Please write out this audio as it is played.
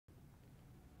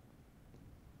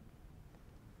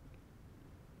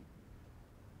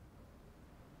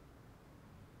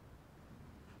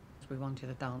we wanted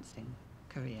a dancing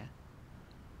career,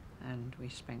 and we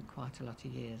spent quite a lot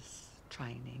of years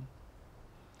training,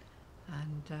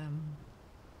 and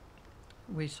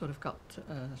we sort of got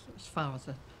as far as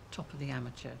the top of the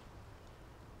amateur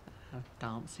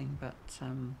dancing, but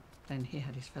then he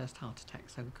had his first heart attack,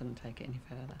 so we couldn't take it any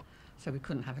further. So we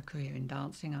couldn't have a career in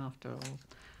dancing after all.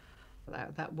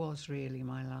 That was really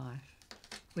my life.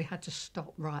 We had to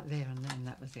stop right there and then,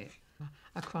 that was it.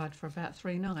 I cried for about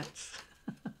 3 nights.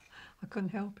 I couldn't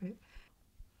help it.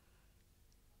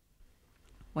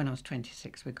 When I was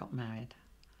 26, we got married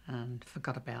and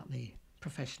forgot about the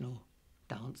professional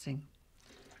dancing,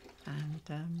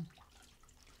 and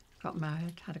got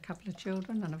married, had a couple of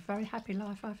children, and a very happy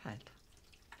life I've had.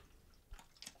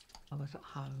 I was at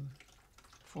home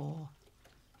for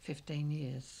 15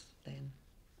 years then,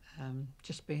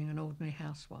 just being an ordinary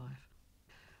housewife.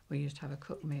 We used to have a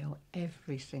cooked meal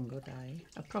every single day,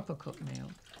 a proper cooked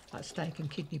meal, like steak and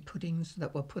kidney puddings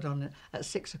that were put on at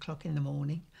 6 o'clock in the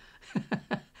morning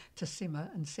to simmer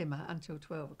and simmer until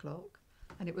 12 o'clock,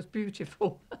 and it was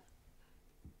beautiful.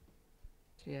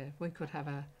 Yeah, we could have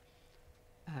a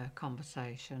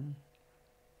conversation.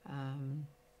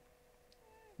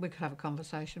 We could have a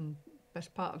conversation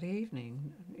best part of the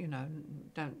evening, you know,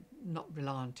 not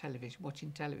rely on television,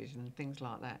 watching television and things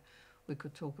like that. We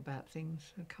could talk about things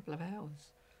a couple of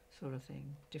hours, sort of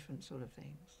thing, different sort of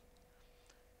things.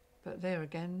 But there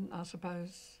again, I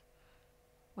suppose,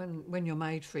 when you're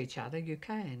made for each other, you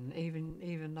can,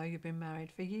 even though you've been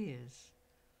married for years.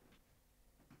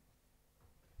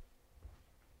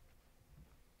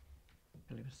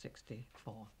 He was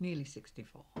 64, nearly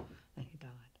 64, then he died.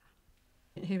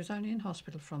 He was only in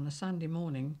hospital from the Sunday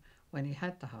morning when he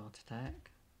had the heart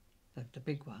attack, the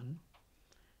big one.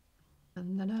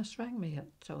 And the nurse rang me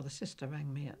or the sister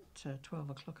rang me at 12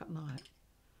 o'clock at night,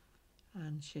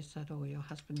 and she said, "Oh, your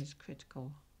husband is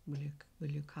critical. Will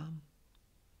you come?"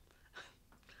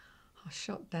 I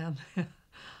shot down there.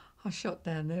 I shot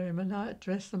down there in my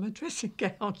nightdress and my dressing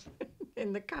gown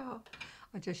in the car.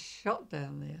 I just shot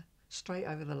down there, straight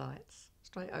over the lights,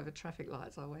 straight over traffic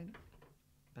lights I went.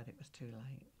 But it was too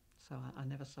late, so I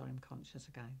never saw him conscious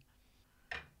again.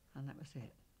 And that was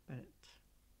it. But,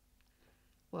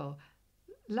 well,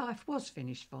 life was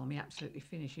finished for me, absolutely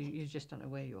finished. You just don't know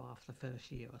where you are for the first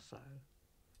year or so.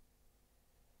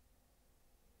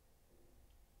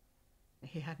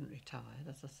 He hadn't retired,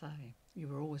 as I say. You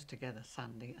were always together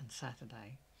Sunday and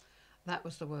Saturday. That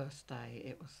was the worst day.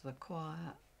 It was the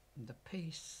quiet, the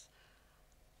peace,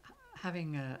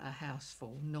 having a house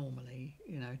full normally,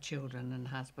 you know, children and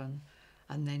husband,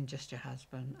 and then just your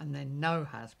husband, and then no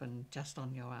husband, just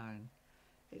on your own.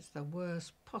 It's the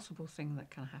worst possible thing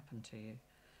that can happen to you.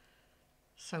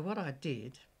 So what I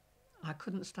did, I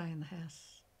couldn't stay in the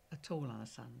house at all on a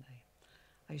Sunday.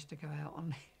 I used to go out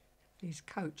on these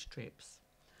coach trips,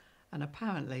 and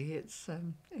apparently it's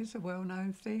a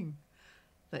well-known thing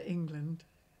that England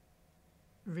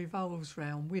revolves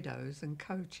round widows and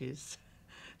coaches,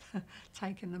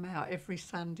 taking them out every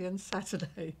Sunday and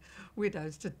Saturday,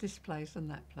 widows to this place and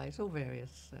that place, all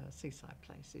various seaside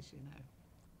places, you know.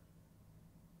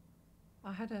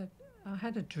 I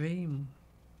had a dream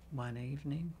one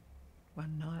evening,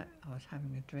 one night. I was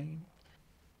having a dream.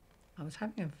 I was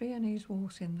having a Viennese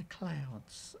waltz in the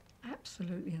clouds,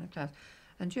 absolutely in the clouds.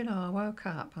 And you know, I woke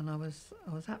up and I was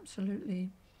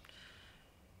absolutely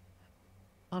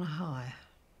on a high,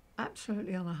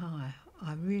 absolutely on a high.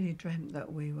 I really dreamt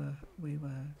that we were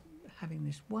having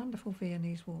this wonderful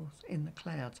Viennese waltz in the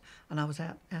clouds, and I was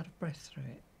out of breath through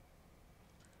it.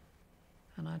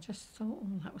 And I just thought,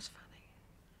 oh, that was funny.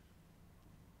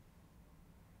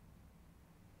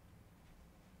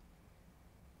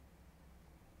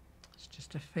 It's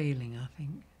just a feeling, I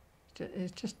think.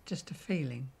 It's just a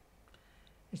feeling.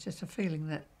 It's just a feeling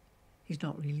that he's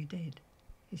not really dead.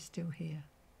 He's still here.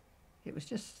 It was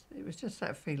just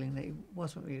that feeling that he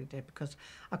wasn't really dead, because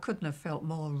I couldn't have felt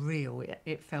more real.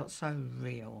 It felt so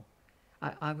real.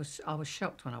 I was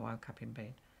shocked when I woke up in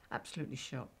bed, absolutely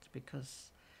shocked, because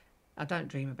I don't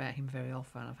dream about him very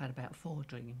often. I've had about 4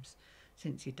 dreams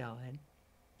since he died,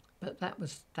 but that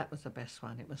was the best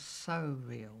one. It was so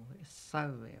real. It's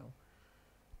so real.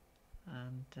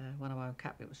 And when I woke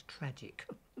up, it was tragic.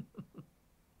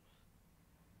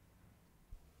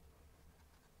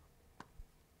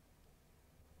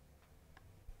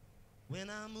 When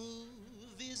our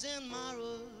movies and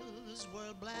morals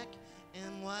were black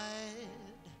and white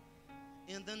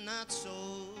in the not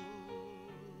so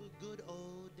good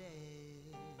old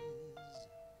days,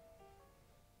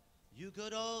 you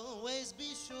could always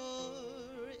be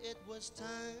sure it was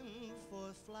time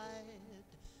for flight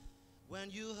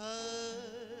when you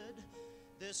heard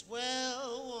this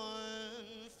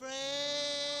well-worn phrase.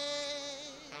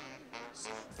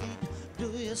 Feet,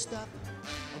 do your stuff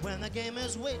when the game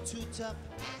is way too tough.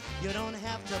 You don't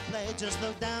have to play, just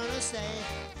look down and say,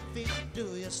 feet,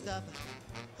 do your stuff.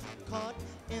 Caught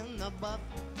in the buff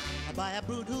by a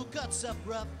brute who cuts up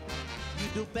rough. You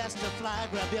do best to fly,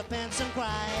 grab your pants and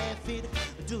cry. Feet,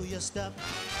 do your stuff.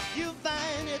 You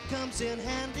find it comes in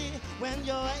handy when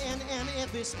you're in an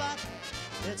iffy spot.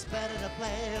 It's better to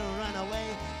play or run away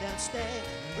than stay,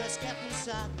 risk getting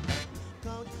shot.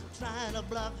 Don't try to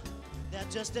bluff, that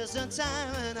just isn't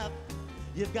time enough.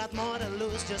 You've got more to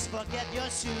lose, just forget your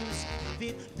shoes.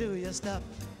 Feet, do your stuff.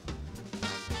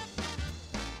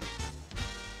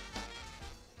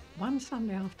 One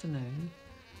Sunday afternoon,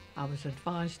 I was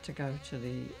advised to go to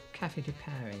the Café de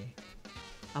Paris.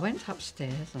 I went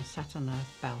upstairs and sat on a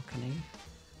balcony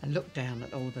and looked down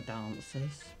at all the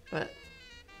dancers, but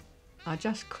I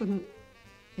just couldn't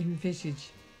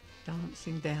envisage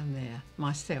dancing down there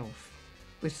myself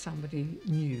with somebody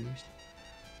new.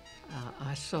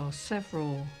 I saw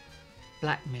several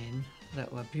black men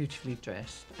that were beautifully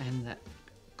dressed and that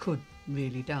could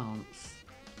really dance,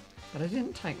 but I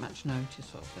didn't take much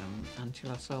notice of them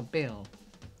until I saw Bill.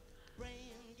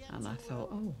 And I thought,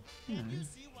 oh, you know,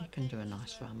 he can do a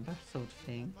nice rumba sort of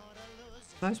thing.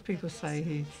 Most people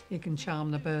say he can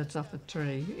charm the birds off a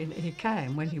tree. He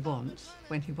can when he wants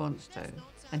to,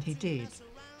 and he did.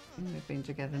 We've been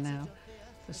together now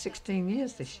for 16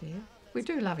 years this year. We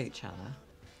do love each other,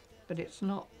 but it's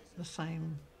not the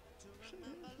same.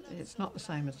 It's not the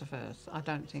same as the first. I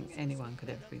don't think anyone could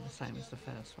ever be the same as the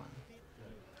first one.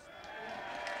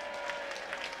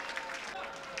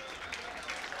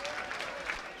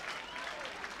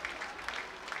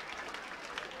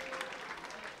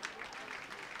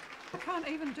 I can't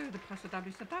even do the Paso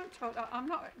Doble, so don't tell. I'm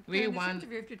not doing this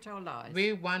interview if you tell lies.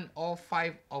 We won all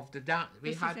 5 of the dance.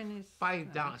 We had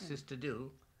 5 dances yeah. to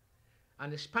do,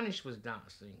 and the Spanish was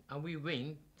dancing, and we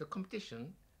win the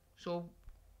competition. So,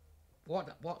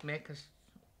 what make us?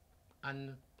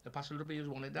 And the Paso Doble was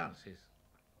one of the dances,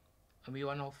 and we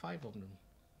won all 5 of them.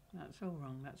 That's all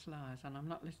wrong. That's lies, and I'm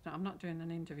not listening. I'm not doing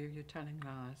an interview. You're telling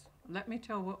lies. Let me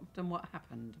tell them what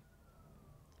happened.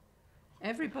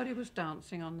 Everybody was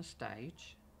dancing on the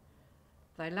stage.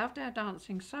 They loved our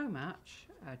dancing so much,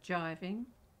 jiving.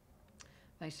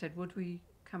 They said, would we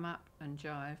come up and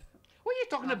jive? What are you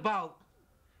talking about?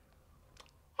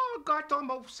 Oh, God, talking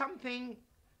about something.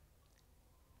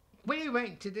 We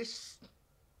went to this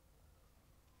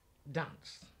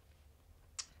dance,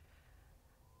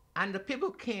 and the people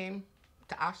came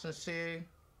to us and said,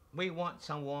 we want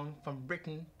someone from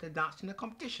Britain to dance in the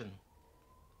competition.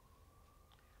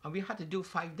 And we had to do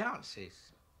 5 dances.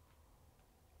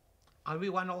 And we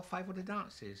won all 5 of the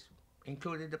dances,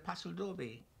 including the Paso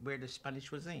Doble, where the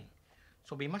Spanish was in.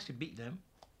 So we must have beat them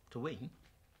to win.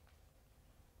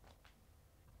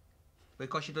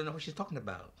 Because you don't know what she's talking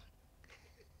about.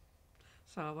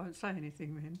 So I won't say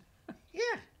anything then.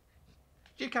 Yeah.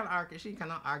 She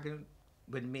cannot argue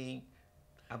with me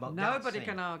about Nobody dancing.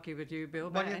 can argue with you, Bill,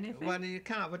 about anything. Well, you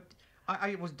can't. But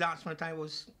I was dancing when I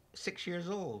was 6 years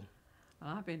old.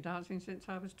 I've been dancing since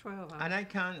I was 12. And I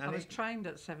can't. I was trained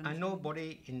at 17. And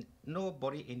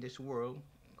nobody in this world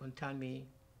can tell me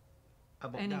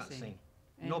about dancing.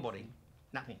 Nobody,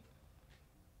 nothing.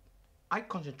 I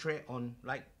concentrate on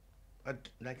like a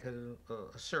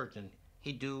surgeon.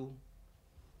 He do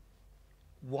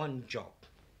one job,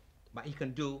 but he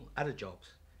can do other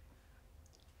jobs.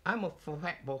 I'm a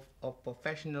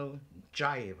professional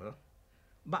jiver,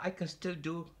 but I can still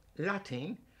do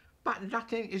Latin. But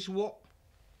Latin is what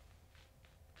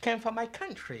came from my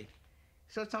country.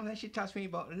 So sometimes she tells me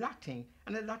about Latin,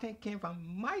 and the Latin came from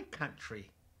my country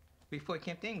before it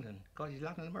came to England, because he's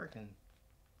Latin American.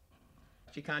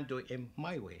 She can't do it in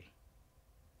my way,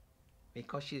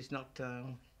 because she's not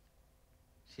as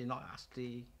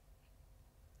the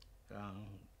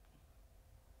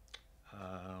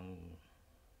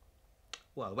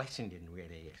well, West Indian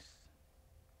really is.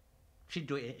 She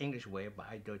do it in English way, but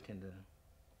I do it in the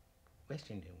West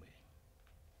Indian way.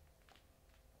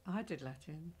 I did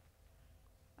Latin.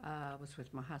 I was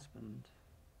with my husband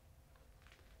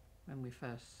when we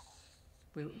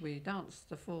danced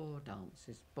the 4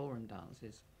 dances, ballroom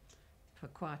dances, for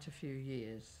quite a few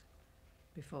years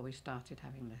before we started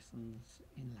having lessons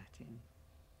in Latin.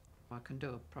 I can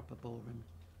do a proper ballroom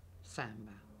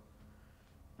samba,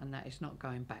 and that is not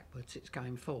going backwards, it's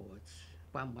going forwards,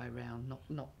 one way round,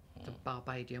 not the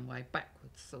Barbadian way,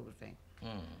 backwards sort of thing.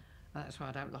 That's why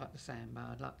I don't like the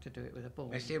samba. I'd like to do it with a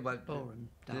ballroom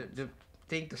dance. The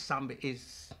thing, the samba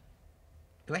is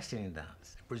West Indian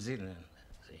dance, Brazilian,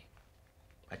 see.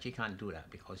 But she can't do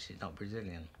that because she's not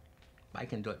Brazilian. But I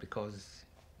can do it because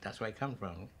that's where I come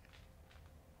from.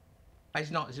 But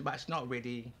it's not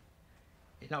really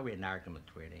an argument,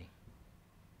 really.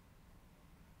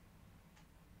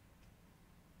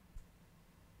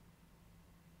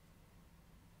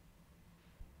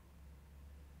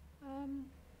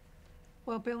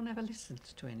 Well, Bill never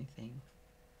listens to anything.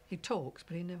 He talks,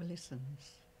 but he never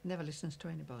listens. Never listens to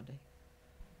anybody.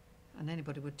 And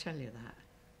anybody would tell you that.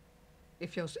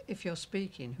 If you're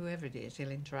speaking, whoever it is,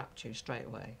 he'll interrupt you straight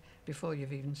away before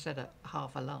you've even said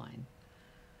half a line.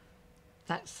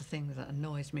 That's the thing that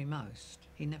annoys me most.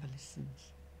 He never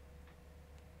listens.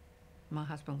 My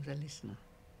husband was a listener,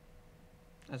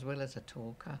 as well as a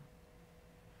talker.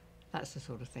 That's the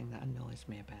sort of thing that annoys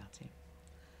me about him.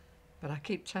 But I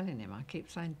keep telling him, I keep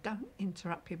saying, don't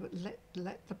interrupt people,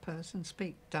 let the person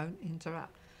speak, don't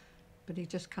interrupt. But he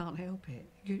just can't help it.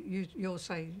 You'll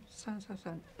say, so,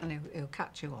 and he'll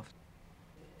cut you off.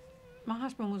 My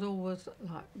husband was always,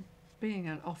 like, being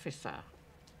an officer,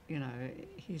 you know,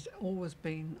 he's always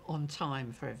been on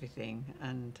time for everything,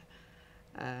 and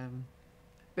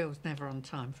Bill's never on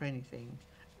time for anything.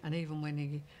 And even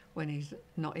when he's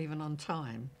not even on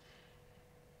time,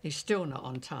 he's still not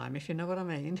on time, if you know what I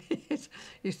mean.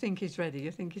 You think he's ready, you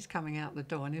think he's coming out the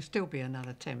door, and he'll still be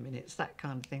another 10 minutes, that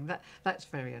kind of thing. That's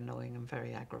very annoying and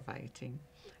very aggravating.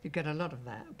 You get a lot of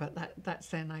that, but that's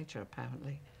their nature,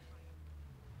 apparently.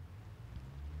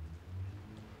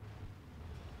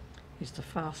 He's the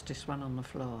fastest one on the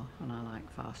floor, and I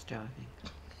like fast jiving.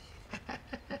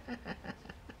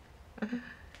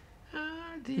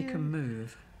 Oh, dear. He can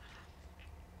move,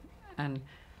 and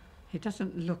he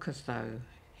doesn't look as though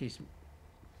he's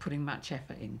putting much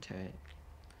effort into it,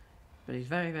 but he's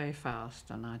very, very fast,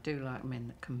 and I do like men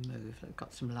that can move, that have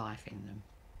got some life in them.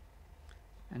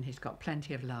 And he's got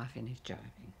plenty of life in his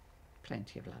jiving,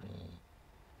 plenty of life.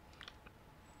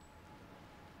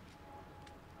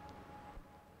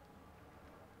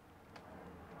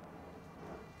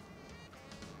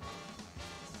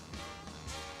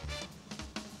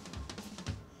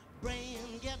 Brain,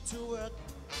 get to work.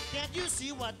 Can't you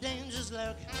see what dangers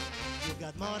lurk? You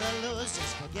got more to lose,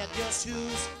 just forget your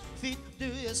shoes. Feet, do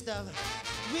your stuff.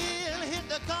 We'll hit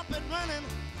the carpet running.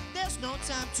 There's no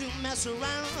time to mess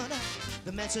around.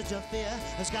 The message of fear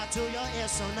has got to your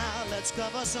ears, so now let's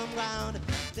cover some ground.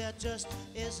 There just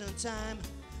isn't time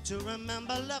to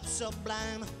remember love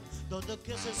sublime. Though the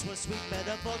kisses were sweet,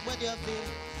 better vote with your feet.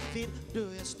 Feet, do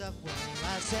your stuff. Well,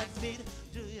 I said feet,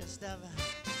 do your stuff.